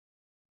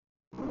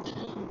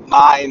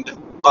Mind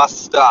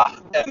Buster,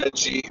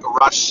 Energy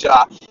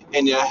Russia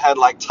in your head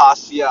like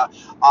Tasia,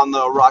 on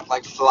the rock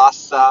like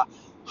Flassa.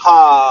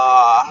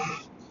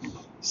 Ha!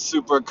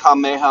 Super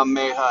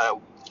Kamehameha.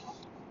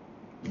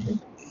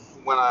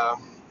 When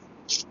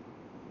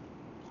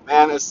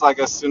man, it's like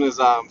as soon as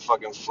I'm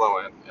fucking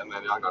flowing, and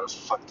then y'all gotta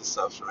fuck this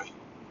up for me.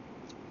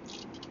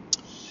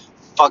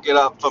 Fuck it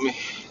up for me.